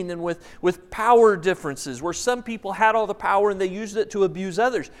and with power differences, where some people had all the power and they used it to abuse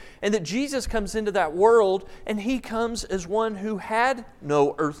others. And that Jesus comes into that world, and He comes as one who had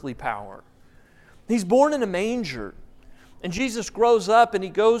no earthly power. He's born in a manger. And Jesus grows up and He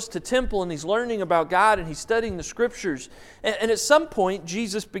goes to temple and He's learning about God and He's studying the Scriptures. And at some point,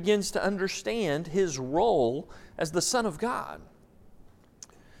 Jesus begins to understand His role as the Son of God.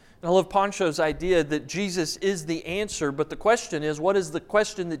 And I love Pancho's idea that Jesus is the answer, but the question is, what is the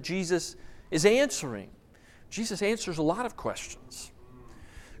question that Jesus is answering? Jesus answers a lot of questions.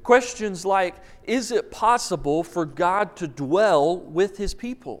 Questions like, is it possible for God to dwell with His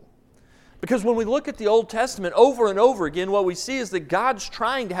people? Because when we look at the Old Testament over and over again, what we see is that God's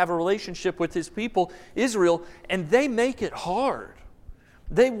trying to have a relationship with His people, Israel, and they make it hard.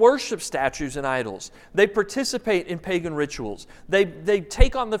 They worship statues and idols. They participate in pagan rituals. They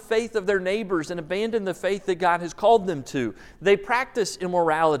take on the faith of their neighbors and abandon the faith that God has called them to. They practice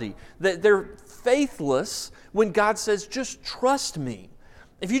immorality. They're faithless when God says, just trust me.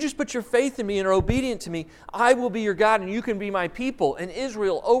 If you just put your faith in me and are obedient to me, I will be your God and you can be my people. And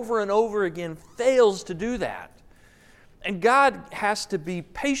Israel over and over again fails to do that. And God has to be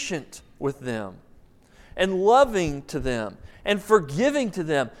patient with them and loving to them and forgiving to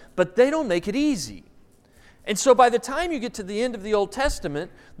them, but they don't make it easy. And so by the time you get to the end of the Old Testament,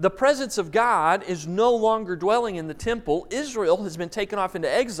 the presence of God is no longer dwelling in the temple. Israel has been taken off into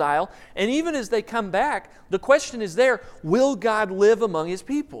exile, and even as they come back, the question is there, will God live among His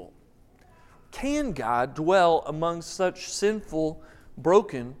people? Can God dwell among such sinful,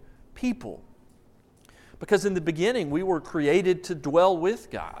 broken people? Because in the beginning, we were created to dwell with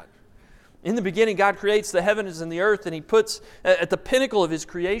God. In the beginning, God creates the heavens and the earth, and He puts, at the pinnacle of His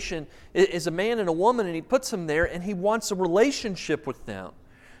creation, is a man and a woman, and He puts them there, and He wants a relationship with them.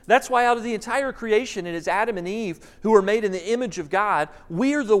 That's why out of the entire creation, it is Adam and Eve who are made in the image of God.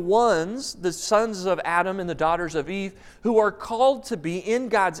 We are the ones, the sons of Adam and the daughters of Eve, who are called to be in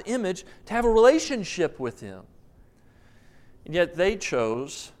God's image, to have a relationship with Him. And yet they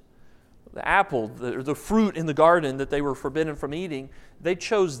chose the apple, the fruit in the garden that they were forbidden from eating. They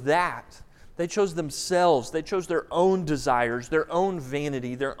chose that. They chose themselves. They chose their own desires, their own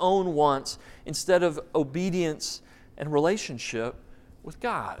vanity, their own wants, instead of obedience and relationship with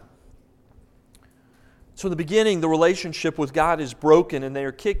God. So in the beginning, the relationship with God is broken and they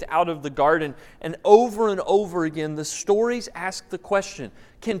are kicked out of the garden. And over again, the stories ask the question,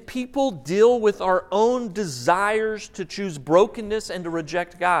 can people deal with our own desires to choose brokenness and to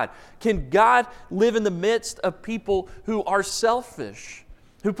reject God? Can God live in the midst of people who are selfish,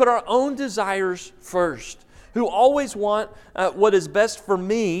 who put our own desires first, who always want what is best for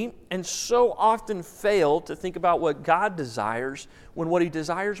me and so often fail to think about what God desires when what He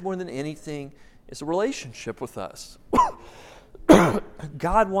desires more than anything is a relationship with us?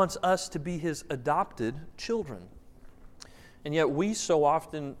 God wants us to be His adopted children. And yet we so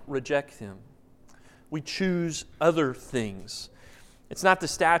often reject Him. We choose other things. It's not the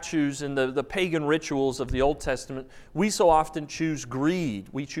statues and the pagan rituals of the Old Testament. We so often choose greed.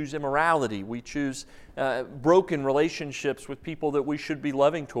 We choose immorality. We choose broken relationships with people that we should be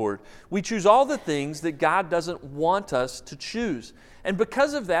loving toward. We choose all the things that God doesn't want us to choose. And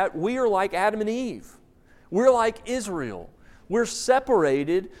because of that, we are like Adam and Eve. We're like Israel. We're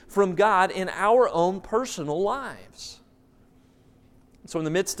separated from God in our own personal lives. So in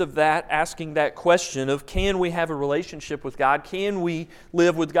the midst of that, asking that question of can we have a relationship with God? Can we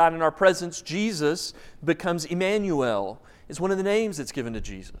live with God in our presence? Jesus becomes Emmanuel. It's one of the names that's given to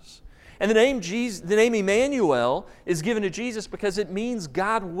Jesus. And the name Emmanuel is given to Jesus because it means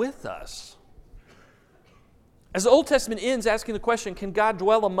God with us. As the Old Testament ends asking the question, can God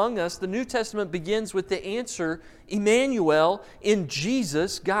dwell among us? The New Testament begins with the answer, Emmanuel, in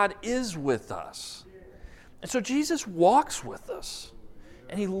Jesus, God is with us. And so Jesus walks with us.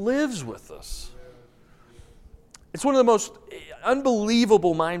 And He lives with us. It's one of the most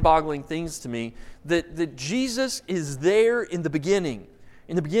unbelievable, mind-boggling things to me that Jesus is there in the beginning.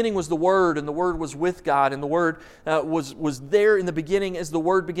 In the beginning was the Word, and the Word was with God, and the Word was there in the beginning as the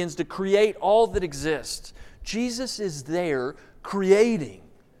Word begins to create all that exists. Jesus is there creating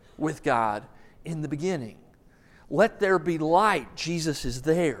with God in the beginning. Let there be light. Jesus is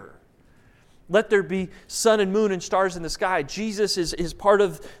there. Let there be sun and moon and stars in the sky. Jesus is part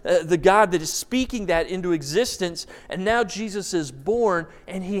of the God that is speaking that into existence. And now Jesus is born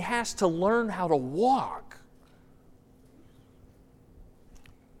and He has to learn how to walk.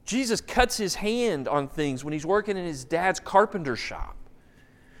 Jesus cuts His hand on things when He's working in His dad's carpenter shop.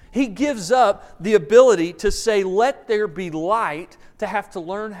 He gives up the ability to say, let there be light, to have to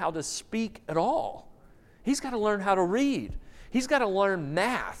learn how to speak at all. He's got to learn how to read. He's got to learn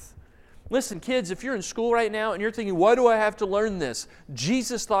math. Listen, kids, if you're in school right now and you're thinking, why do I have to learn this?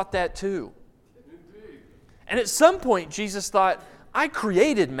 Jesus thought that too. And at some point, Jesus thought, I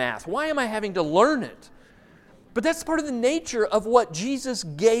created math. Why am I having to learn it? But that's part of the nature of what Jesus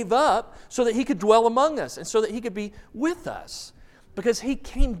gave up so that He could dwell among us and so that He could be with us. Because He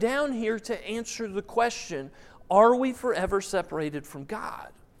came down here to answer the question, are we forever separated from God?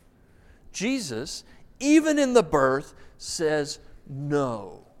 Jesus, even in the birth, says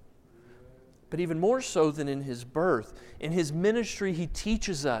no. But even more so than in His birth, in His ministry, He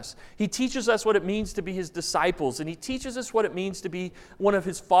teaches us. He teaches us what it means to be His disciples, and He teaches us what it means to be one of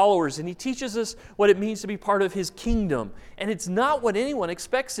His followers, and He teaches us what it means to be part of His kingdom. And it's not what anyone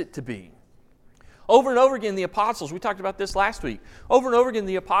expects it to be. Over and over again, the apostles, we talked about this last week, over and over again,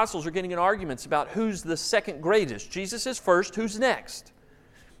 the apostles are getting in arguments about who's the second greatest. Jesus is first, who's next?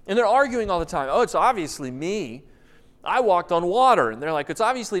 And they're arguing all the time. Oh, it's obviously me. I walked on water. And they're like, it's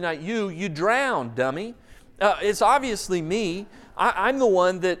obviously not you. You drowned, dummy. It's obviously me. I'm the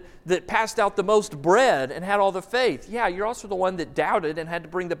one that passed out the most bread and had all the faith. Yeah, you're also the one that doubted and had to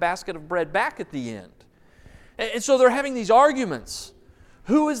bring the basket of bread back at the end. And so they're having these arguments.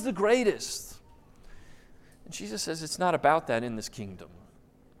 Who is the greatest? And Jesus says it's not about that in this kingdom.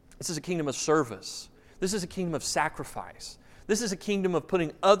 This is a kingdom of service. This is a kingdom of sacrifice. This is a kingdom of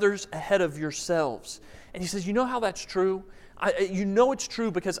putting others ahead of yourselves. And He says, you know how that's true? You know it's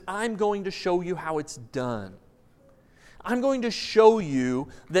true because I'm going to show you how it's done. I'm going to show you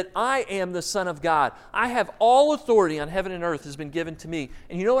that I am the Son of God. I have all authority on heaven and earth has been given to me.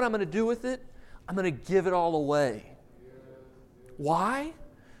 And you know what I'm going to do with it? I'm going to give it all away. Why?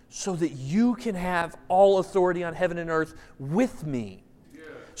 So that you can have all authority on heaven and earth with me.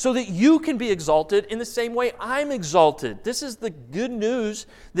 So that you can be exalted in the same way I'm exalted. This is the good news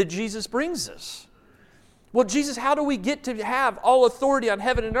that Jesus brings us. Well, Jesus, how do we get to have all authority on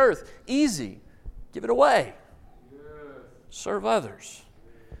heaven and earth? Easy. Give it away. Serve others.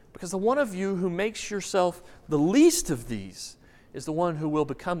 Because the one of you who makes yourself the least of these is the one who will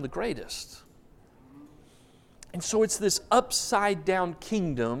become the greatest. And so it's this upside down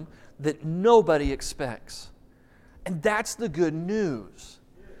kingdom that nobody expects. And that's the good news.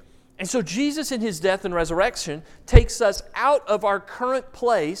 And so Jesus in His death and resurrection takes us out of our current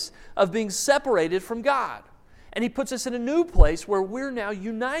place of being separated from God. And He puts us in a new place where we're now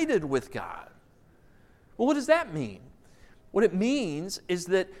united with God. Well, what does that mean? What it means is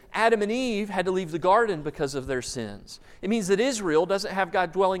that Adam and Eve had to leave the garden because of their sins. It means that Israel doesn't have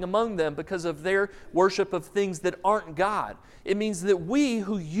God dwelling among them because of their worship of things that aren't God. It means that we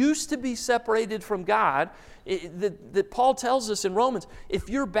who used to be separated from God, that Paul tells us in Romans, if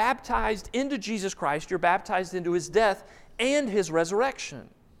you're baptized into Jesus Christ, you're baptized into His death and His resurrection.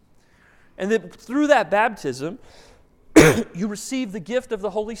 And that through that baptism, you receive the gift of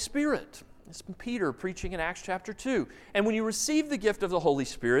the Holy Spirit. It's Peter preaching in Acts chapter 2. And when you receive the gift of the Holy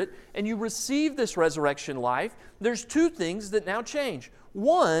Spirit and you receive this resurrection life, there's two things that now change.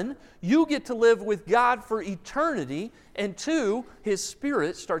 One, you get to live with God for eternity. And two, His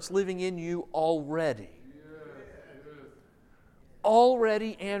Spirit starts living in you already.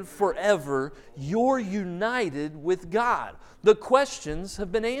 Already and forever, you're united with God. The questions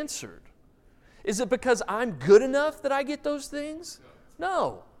have been answered. Is it because I'm good enough that I get those things?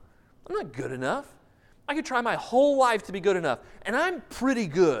 No. I'm not good enough. I could try my whole life to be good enough. And I'm pretty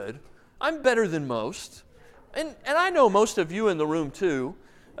good. I'm better than most. And I know most of you in the room too.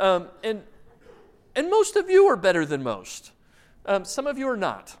 And most of you are better than most. Some of you are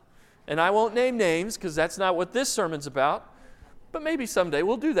not. And I won't name names because that's not what this sermon's about. But maybe someday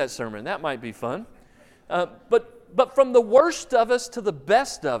we'll do that sermon. That might be fun. But from the worst of us to the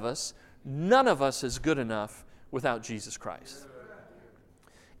best of us, none of us is good enough without Jesus Christ.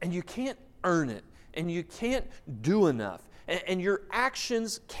 And you can't earn it, and you can't do enough, and your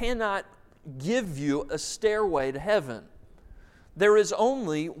actions cannot give you a stairway to heaven. There is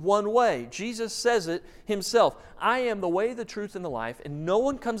only one way. Jesus says it Himself. I am the way, the truth, and the life, and no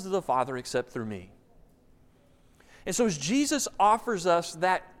one comes to the Father except through me. And so as Jesus offers us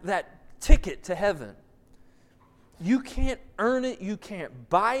that ticket to heaven, you can't earn it, you can't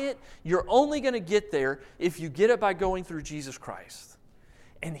buy it. You're only going to get there if you get it by going through Jesus Christ.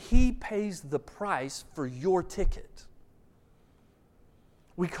 And He pays the price for your ticket.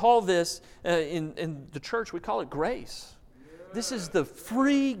 We call this, in the church, we call it grace. This is the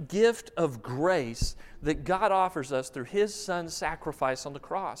free gift of grace that God offers us through His Son's sacrifice on the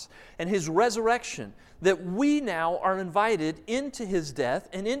cross and His resurrection, that we now are invited into His death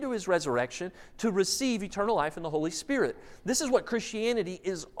and into His resurrection to receive eternal life in the Holy Spirit. This is what Christianity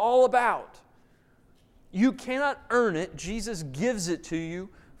is all about. You cannot earn it. Jesus gives it to you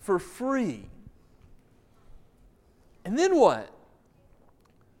for free. And then what?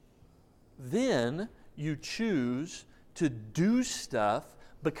 Then you choose to do stuff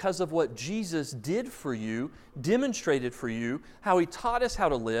because of what Jesus did for you, demonstrated for you, how He taught us how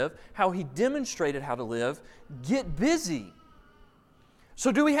to live, how He demonstrated how to live. Get busy.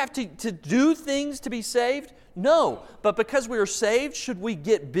 So do we have to do things to be saved? No. But because we are saved, should we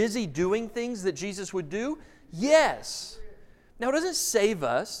get busy doing things that Jesus would do? Yes. Now, it doesn't save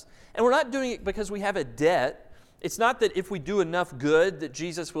us, and we're not doing it because we have a debt. It's not that if we do enough good that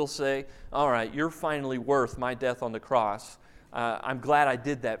Jesus will say, all right, you're finally worth my death on the cross. I'm glad I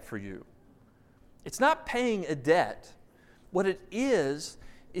did that for you. It's not paying a debt. What it is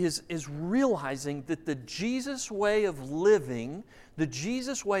realizing that the Jesus way of living, the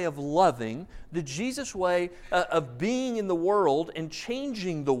Jesus way of loving, the Jesus way of being in the world and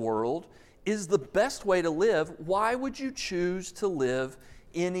changing the world is the best way to live. Why would you choose to live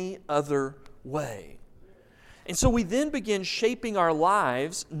any other way? And so we then begin shaping our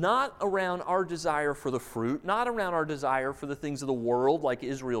lives not around our desire for the fruit, not around our desire for the things of the world like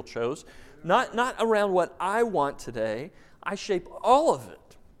Israel chose, not around what I want today. I shape all of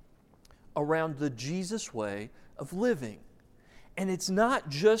it around the Jesus way of living. And it's not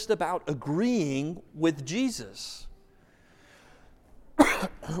just about agreeing with Jesus.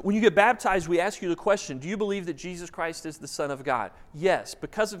 When you get baptized, we ask you the question, do you believe that Jesus Christ is the Son of God? Yes.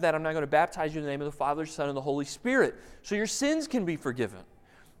 Because of that, I'm not going to baptize you in the name of the Father, Son, and the Holy Spirit, so your sins can be forgiven.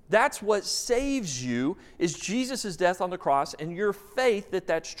 That's what saves you, is Jesus' death on the cross and your faith that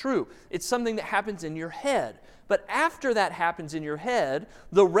that's true. It's something that happens in your head. But after that happens in your head,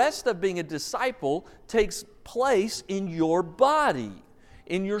 the rest of being a disciple takes place in your body,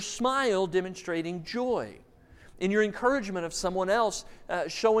 in your smile demonstrating joy, in your encouragement of someone else,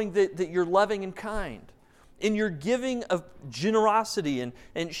 showing that you're loving and kind, in your giving of generosity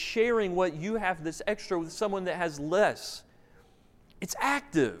and sharing what you have that's extra with someone that has less. It's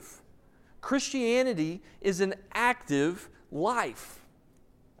active. Christianity is an active life.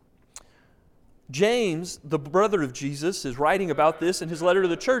 James, the brother of Jesus, is writing about this in his letter to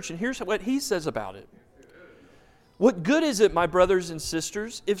the church, and here's what he says about it. What good is it, my brothers and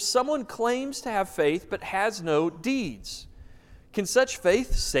sisters, if someone claims to have faith but has no deeds? Can such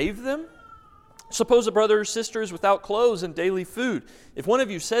faith save them? Suppose a brother or sister is without clothes and daily food. If one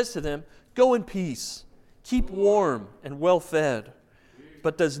of you says to them, go in peace, keep warm and well fed,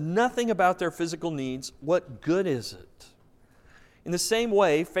 but does nothing about their physical needs, what good is it? In the same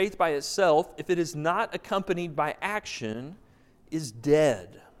way, faith by itself, if it is not accompanied by action, is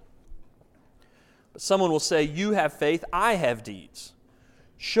dead. But someone will say, you have faith, I have deeds.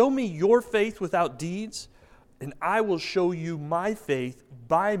 Show me your faith without deeds, and I will show you my faith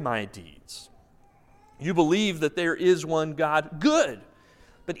by my deeds. You believe that there is one God, good.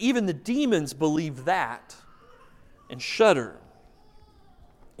 But even the demons believe that and shudder.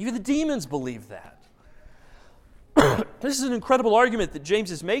 Even the demons believe that. This is an incredible argument that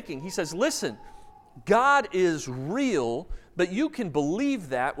James is making. He says, listen, God is real, but you can believe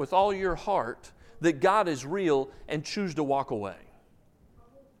that with all your heart, that God is real, and choose to walk away.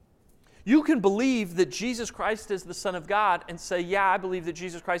 You can believe that Jesus Christ is the Son of God and say, yeah, I believe that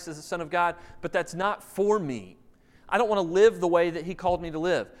Jesus Christ is the Son of God, but that's not for me. I don't want to live the way that He called me to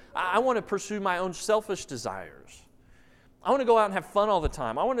live. I want to pursue my own selfish desires. I want to go out and have fun all the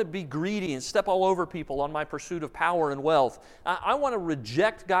time. I want to be greedy and step all over people on my pursuit of power and wealth. I want to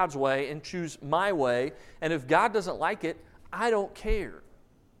reject God's way and choose my way, and if God doesn't like it, I don't care.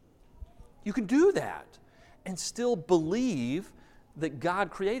 You can do that and still believe that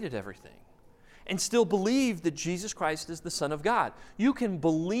God created everything and still believe that Jesus Christ is the Son of God. You can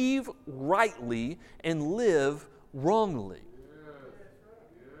believe rightly and live wrongly.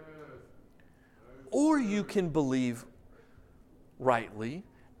 Or you can believe rightly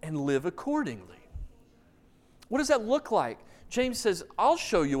and live accordingly. What does that look like? James says, I'll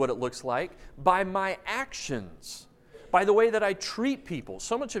show you what it looks like by my actions, by the way that I treat people.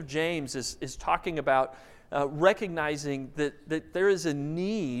 So much of James is talking about recognizing that there is a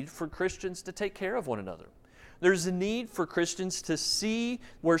need for Christians to take care of one another. There's a need for Christians to see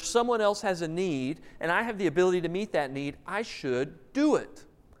where someone else has a need, and I have the ability to meet that need. I should do it.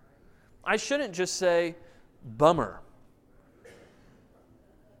 I shouldn't just say, bummer.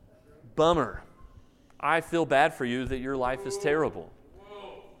 Bummer. I feel bad for you that your life is terrible.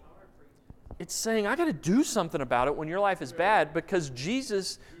 It's saying, I got to do something about it when your life is bad because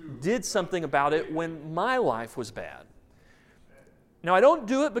Jesus did something about it when my life was bad. Now, I don't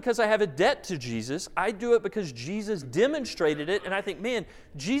do it because I have a debt to Jesus. I do it because Jesus demonstrated it, and I think, man,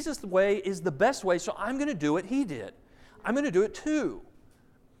 Jesus' way is the best way, so I'm going to do what He did. I'm going to do it too,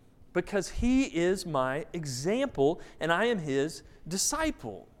 because He is my example, and I am His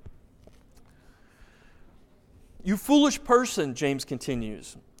disciple. You foolish person, James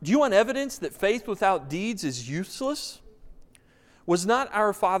continues, do you want evidence that faith without deeds is useless? Was not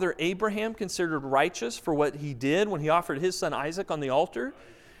our father Abraham considered righteous for what he did when he offered his son Isaac on the altar?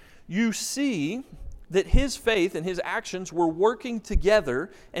 You see that his faith and his actions were working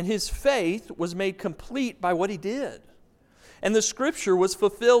together, and his faith was made complete by what he did. And the scripture was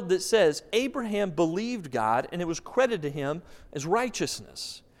fulfilled that says, Abraham believed God, and it was credited to him as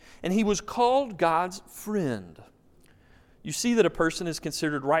righteousness. And he was called God's friend. You see that a person is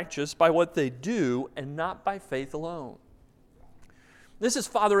considered righteous by what they do and not by faith alone. This is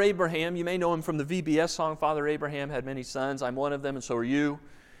Father Abraham. You may know him from the VBS song, Father Abraham had many sons. I'm one of them, and so are you.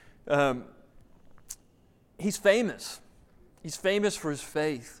 He's famous. He's famous for his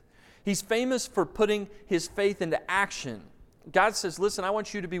faith. He's famous for putting his faith into action. God says, listen, I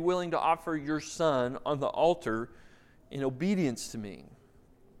want you to be willing to offer your son on the altar in obedience to me.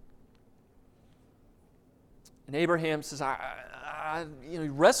 And Abraham says, he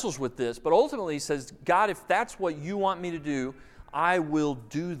wrestles with this, but ultimately he says, God, if that's what you want me to do, I will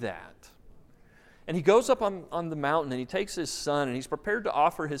do that. And he goes up on the mountain and he takes his son and he's prepared to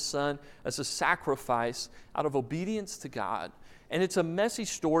offer his son as a sacrifice out of obedience to God. And it's a messy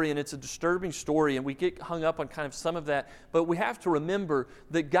story and it's a disturbing story, and we get hung up on kind of some of that, but we have to remember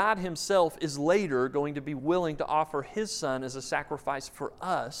that God Himself is later going to be willing to offer His Son as a sacrifice for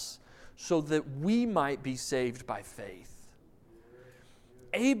us so that we might be saved by faith.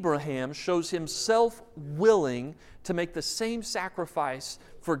 Abraham shows himself willing to make the same sacrifice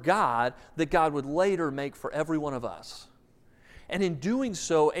for God that God would later make for every one of us. And in doing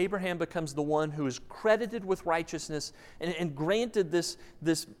so, Abraham becomes the one who is credited with righteousness and granted this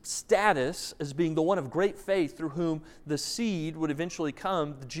status as being the one of great faith through whom the seed would eventually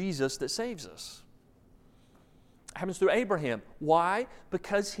come, the Jesus that saves us. It happens through Abraham. Why?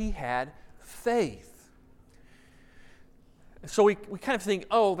 Because he had faith. So we kind of think,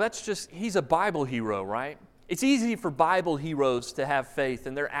 he's a Bible hero, right? It's easy for Bible heroes to have faith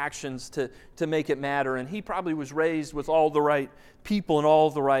and their actions to make it matter. And he probably was raised with all the right people in all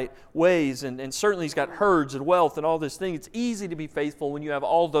the right ways. And certainly he's got herds and wealth and all this thing. It's easy to be faithful when you have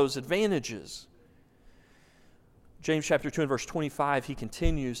all those advantages. James chapter 2 and verse 25, he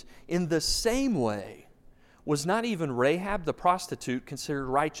continues, in the same way, was not even Rahab the prostitute considered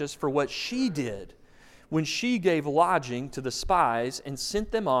righteous for what she did when she gave lodging to the spies and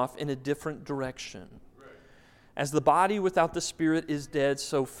sent them off in a different direction? As the body without the spirit is dead,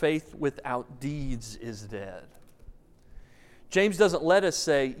 so faith without deeds is dead. James doesn't let us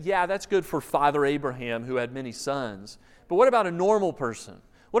say, yeah, that's good for Father Abraham who had many sons. But what about a normal person?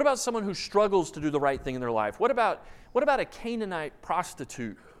 What about someone who struggles to do the right thing in their life? What about a Canaanite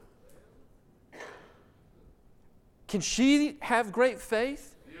prostitute? Can she have great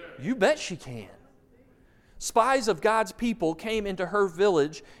faith? You bet she can. Spies of God's people came into her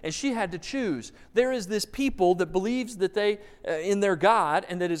village, and she had to choose. There is this people that believes that they in their God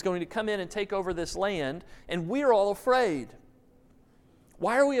and that is going to come in and take over this land, and we're all afraid.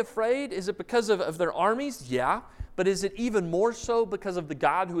 Why are we afraid? Is it because of their armies? Yeah. But is it even more so because of the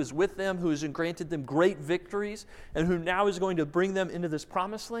God who is with them, who has granted them great victories, and who now is going to bring them into this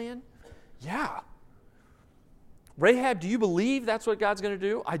promised land? Yeah. Rahab, do you believe that's what God's going to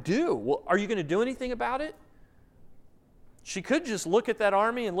do? I do. Well, are you going to do anything about it? She could just look at that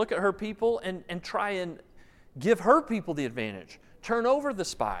army and look at her people and try and give her people the advantage, turn over the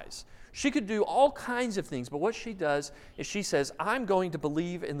spies. She could do all kinds of things, but what she does is she says, I'm going to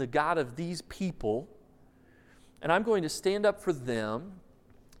believe in the God of these people, and I'm going to stand up for them.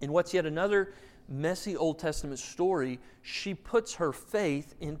 In what's yet another messy Old Testament story, she puts her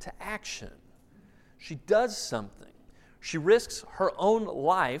faith into action. She does something. She risks her own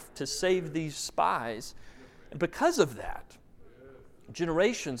life to save these spies. And because of that,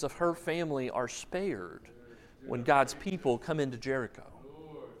 generations of her family are spared when God's people come into Jericho.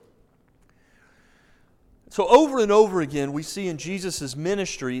 So over and over again, we see in Jesus'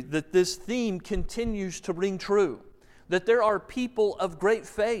 ministry that this theme continues to ring true, that there are people of great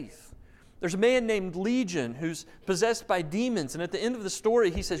faith. There's a man named Legion who's possessed by demons, and at the end of the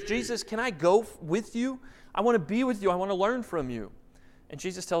story, he says, Jesus, can I go with you? I want to be with you. I want to learn from you. And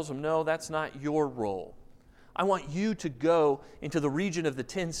Jesus tells him, no, that's not your role. I want you to go into the region of the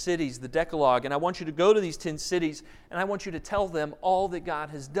 10 cities, the Decalogue, and I want you to go to these 10 cities, and I want you to tell them all that God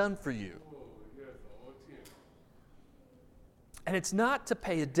has done for you. And it's not to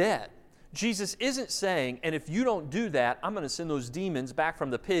pay a debt. Jesus isn't saying, and if you don't do that, I'm going to send those demons back from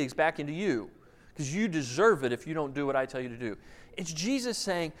the pigs back into you, because you deserve it if you don't do what I tell you to do. It's Jesus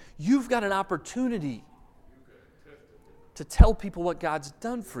saying, you've got an opportunity to tell people what God's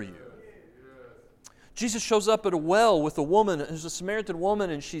done for you. Jesus shows up at a well with a woman who's a Samaritan woman,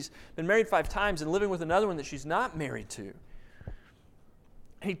 and she's been married 5 times and living with another one that she's not married to.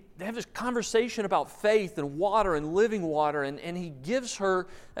 They have this conversation about faith and water and living water, and he gives her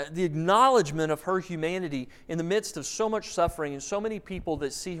the acknowledgement of her humanity in the midst of so much suffering and so many people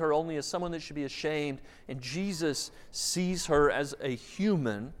that see her only as someone that should be ashamed, and Jesus sees her as a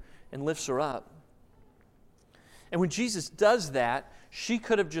human and lifts her up. And when Jesus does that, she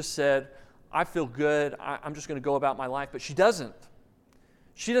could have just said, I feel good, I'm just going to go about my life, but she doesn't.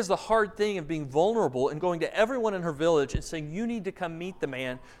 She does the hard thing of being vulnerable and going to everyone in her village and saying, you need to come meet the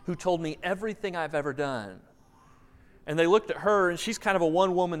man who told me everything I've ever done. And they looked at her, and she's kind of a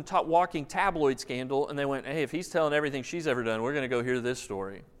one-woman walking tabloid scandal, and they went, hey, if he's telling everything she's ever done, we're going to go hear this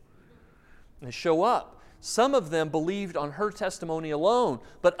story. And they show up. Some of them believed on her testimony alone,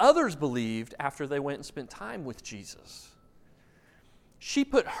 but others believed after they went and spent time with Jesus. She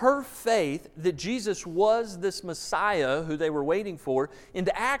put her faith that Jesus was this Messiah who they were waiting for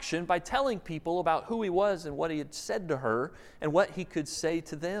into action by telling people about who he was and what he had said to her and what he could say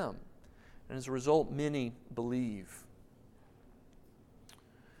to them. And as a result, many believe.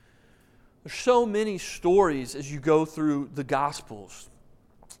 There's so many stories as you go through the Gospels.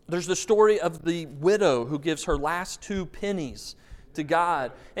 There's the story of the widow who gives her last 2 pennies to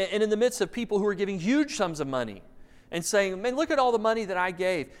God. And in the midst of people who are giving huge sums of money, and saying, man, look at all the money that I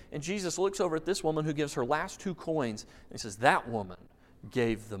gave. And Jesus looks over at this woman who gives her last 2 coins, and he says, that woman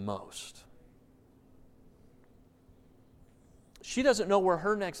gave the most. She doesn't know where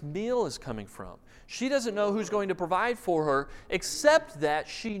her next meal is coming from. She doesn't know who's going to provide for her, except that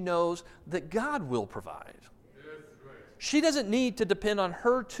she knows that God will provide. She doesn't need to depend on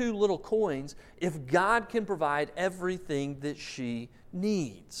her 2 little coins if God can provide everything that she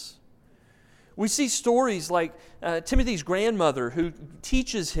needs. We see stories like Timothy's grandmother who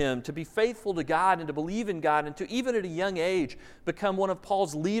teaches him to be faithful to God and to believe in God and to, even at a young age, become one of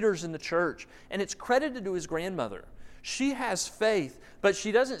Paul's leaders in the church. And it's credited to his grandmother. She has faith, but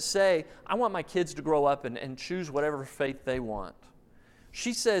she doesn't say, I want my kids to grow up and choose whatever faith they want.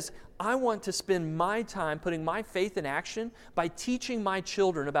 She says, I want to spend my time putting my faith in action by teaching my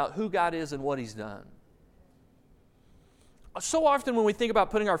children about who God is and what He's done. So often when we think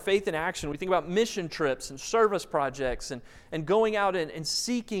about putting our faith in action, we think about mission trips and service projects and going out and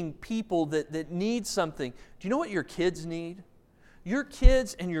seeking people that need something. Do you know what your kids need? Your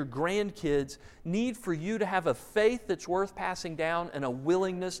kids and your grandkids need for you to have a faith that's worth passing down and a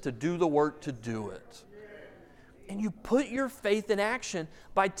willingness to do the work to do it. And you put your faith in action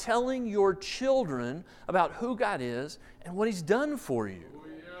by telling your children about who God is and what He's done for you.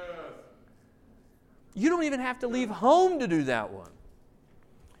 You don't even have to leave home to do that one.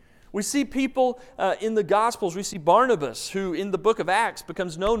 We see people in the Gospels. We see Barnabas, who in the book of Acts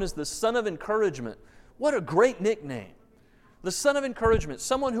becomes known as the Son of Encouragement. What a great nickname. The Son of Encouragement,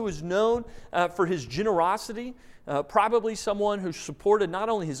 someone who is known for his generosity, probably someone who supported not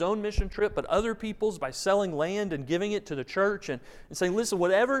only his own mission trip, but other people's by selling land and giving it to the church and saying, listen,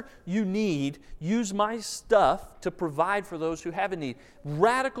 whatever you need, use my stuff to provide for those who have a need.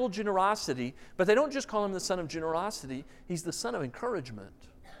 Radical generosity, but they don't just call him the Son of Generosity, he's the Son of Encouragement.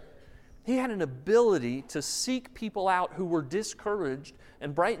 He had an ability to seek people out who were discouraged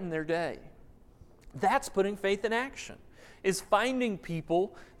and brighten their day. That's putting faith in action. Is finding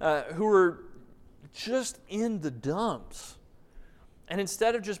people who are just in the dumps. And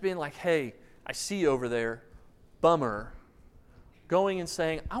instead of just being like, hey, I see you over there, bummer, going and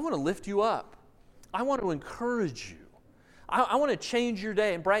saying, I want to lift you up. I want to encourage you. I want to change your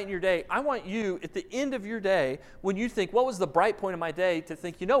day and brighten your day. I want you, at the end of your day, when you think, what was the bright point of my day, to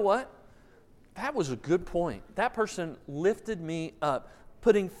think, you know what? That was a good point. That person lifted me up.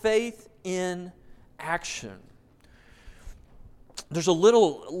 Putting faith in action. There's a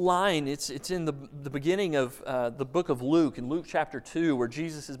little line, it's in the beginning of the book of Luke, in Luke chapter 2, where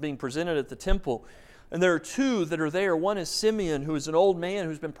Jesus is being presented at the temple. And there are 2 that are there. One is Simeon, who is an old man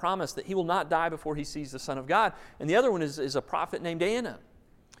who's been promised that he will not die before he sees the Son of God. And the other one is a prophet named Anna.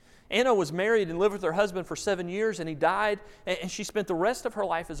 Anna was married and lived with her husband for 7 years, and he died, and she spent the rest of her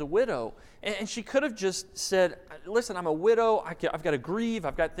life as a widow. And she could have just said, listen, I'm a widow, I've got to grieve,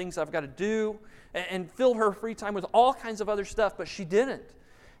 I've got things I've got to do, and filled her free time with all kinds of other stuff, but she didn't.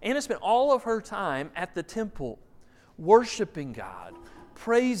 Anna spent all of her time at the temple, worshiping God,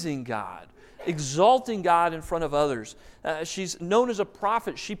 praising God, exalting God in front of others. She's known as a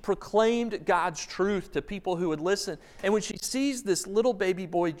prophet. She proclaimed God's truth to people who would listen. And when she sees this little baby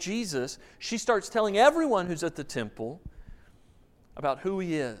boy, Jesus, she starts telling everyone who's at the temple about who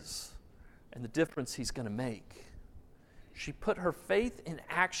he is and the difference he's going to make. She put her faith in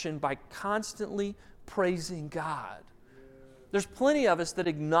action by constantly praising God. There's plenty of us that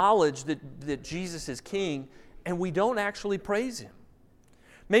acknowledge that Jesus is King, and we don't actually praise Him.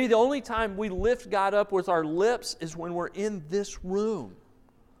 Maybe the only time we lift God up with our lips is when we're in this room.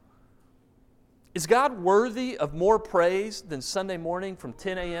 Is God worthy of more praise than Sunday morning from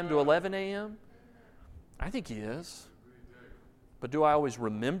 10 a.m. to 11 a.m.? I think He is. But do I always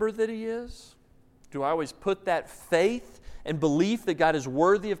remember that He is? Do I always put that faith and belief that God is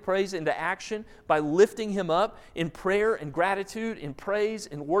worthy of praise into action by lifting Him up in prayer and gratitude, in praise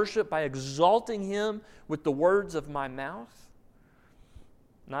and worship, by exalting Him with the words of my mouth?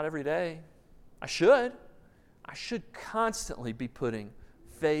 Not every day. I should. I should constantly be putting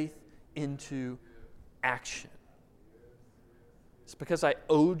faith into action. It's because I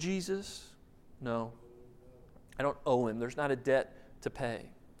owe Jesus? No. I don't owe Him. There's not a debt to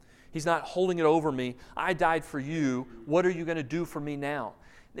pay. He's not holding it over me. I died for you. What are you going to do for me now?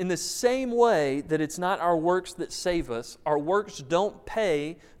 In the same way that it's not our works that save us, our works don't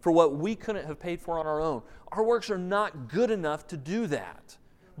pay for what we couldn't have paid for on our own. Our works are not good enough to do that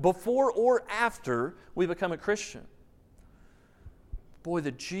before or after we become a Christian. Boy,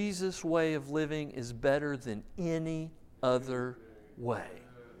 the Jesus way of living is better than any other way.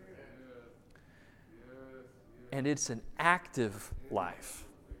 And it's an active life.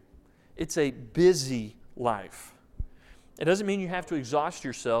 It's a busy life. It doesn't mean you have to exhaust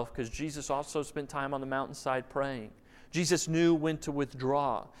yourself, because Jesus also spent time on the mountainside praying. Jesus knew when to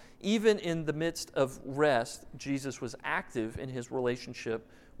withdraw. Even in the midst of rest, Jesus was active in His relationship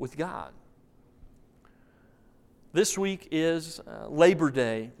with God. This week is Labor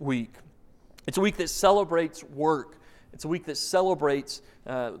Day week. It's a week that celebrates work. It's a week that celebrates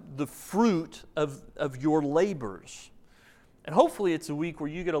the fruit of your labors. And hopefully it's a week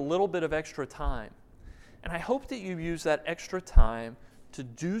where you get a little bit of extra time. And I hope that you use that extra time to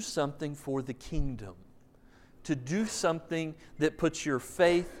do something for the kingdom, to do something that puts your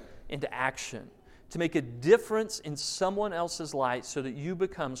faith into action, to make a difference in someone else's life so that you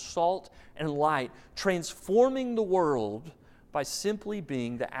become salt and light, transforming the world by simply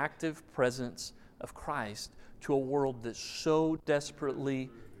being the active presence of Christ to a world that so desperately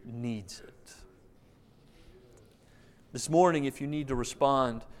needs it. This morning, if you need to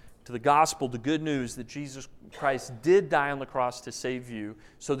respond to the gospel, the good news that Jesus Christ did die on the cross to save you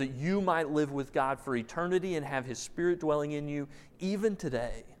so that you might live with God for eternity and have His Spirit dwelling in you even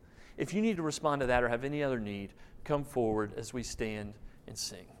today, if you need to respond to that or have any other need, come forward as we stand and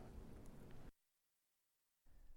sing.